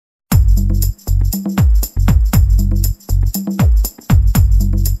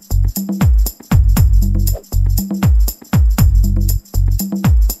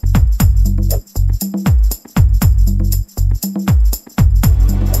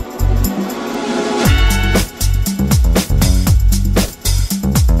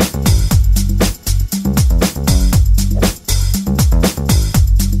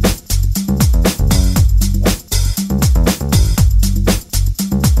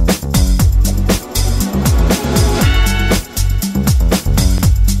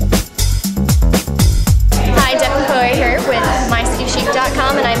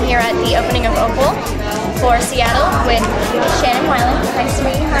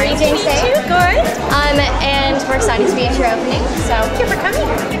we're excited to be at your opening. So Thank you for coming.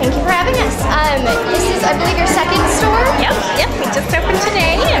 thank you for having us. This is, I believe, your second store. Yep, we just opened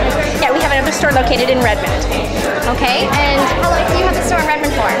today. Yeah, we have another store located in Redmond. Okay, and how long have you had the store in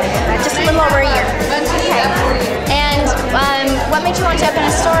Redmond for? Just a little over a year. Okay. And what made you want to open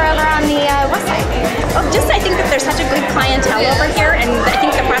a store over on the west side? Oh, I think that there's such a good clientele over here, and I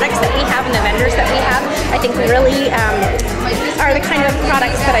think the products that we have and the vendors that we have, I think really are the kind of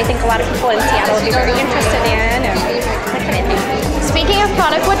products that I think a lot of people in Seattle would be very interested in, and that kind of thing. Speaking of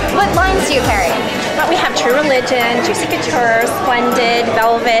product, what lines do you carry? But we have True Religion, Juicy Couture, Splendid,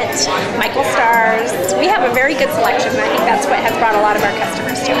 Velvet, Michael Stars. We have a very good selection, and I think that's what has brought a lot of our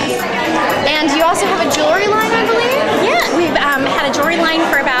customers to us. And you also have a jewelry line, I believe? Yeah, we've had a jewelry line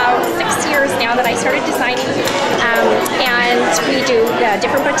for about 6 years now that I started designing, and we do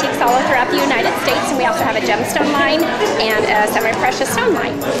different boutiques all throughout the United States, and we also have a gemstone line and a semi-precious stone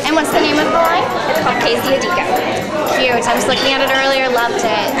line. And what's the name of the line? It's called Casey Adigo. Cute. I was looking at it earlier, loved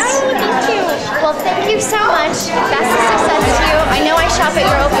it. Oh, thank you. Well, thank you so much. Best of success to you. I know I shop at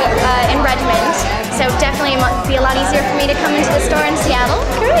your Opal in Redmond, so definitely it might be a lot easier for me to come into the store in Seattle.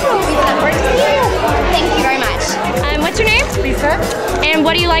 Good. We look forward to seeing you. Thank you very much. What's your name? Lisa. And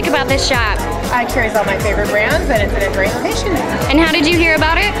what do you like about this shop? I carries all my favorite brands, and it's in a great location. And how did you hear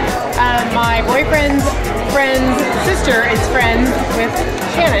about it? My boyfriend's friend's sister is friends with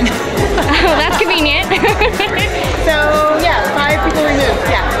Shannon. Oh, that's convenient. So yeah, 5 people removed.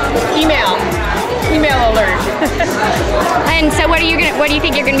 Yeah, email alert. And so what do you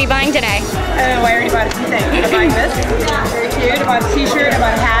think you're gonna be buying today? I already bought a few things. I'm buying this. Very cute. I bought a t-shirt. I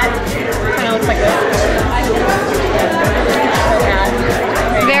bought a hat. Kind of looks like this.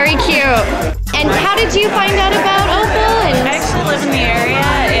 Very cute. And how did you find out about Opal? I actually live in the area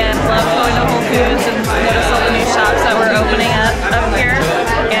and love going to Whole Foods and notice all the new shops that were opening up here.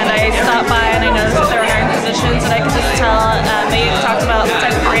 And I stopped by and I noticed that they were hiring positions, and I could just tell they talked about the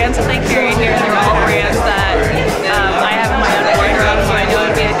type of brands that they carried here, and they were all brands that I have in my own wardrobe, so I knew it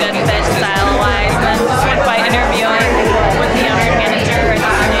would be a good fit style-wise. And then just by interviewing with the owner and manager, I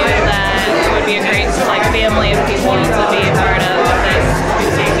just knew that it would be a great family of people to be a part of this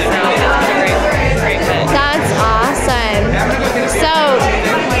boutique. So it's a great fit. That's awesome. So,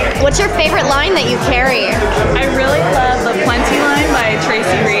 what's your favorite line that you carry? I really love the Plenty line by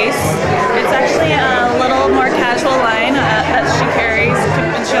Tracy Reese. It's actually a little more casual line that she carries,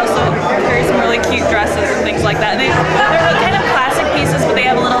 and she also carries some really cute dresses and things like that. And they're kind of classic pieces, but they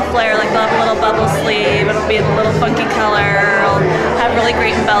have a little flair. Like they'll have a little bubble sleeve. It'll be a little funky color. It'll have really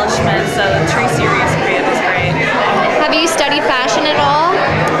great embellishments. So the Tracy Reese brand is great. Have you studied fashion at all?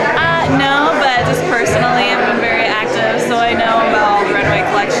 No, but just personally, I've been very active, so I know about all the red white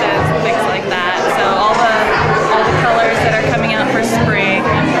collections and things like that. So all the colors that are coming out for spring,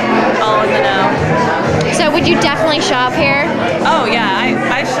 I'm all in the know. So, would you definitely shop here? Oh yeah,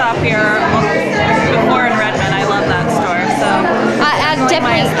 I shop here before in Redmond. I love that store. So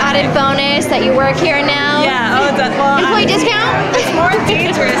Definitely added bonus that you work here now. yeah. Oh, well, Employee discount? it's more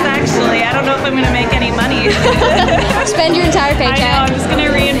dangerous actually. I don't know if I'm going to make any money. Spend your entire paycheck. I know,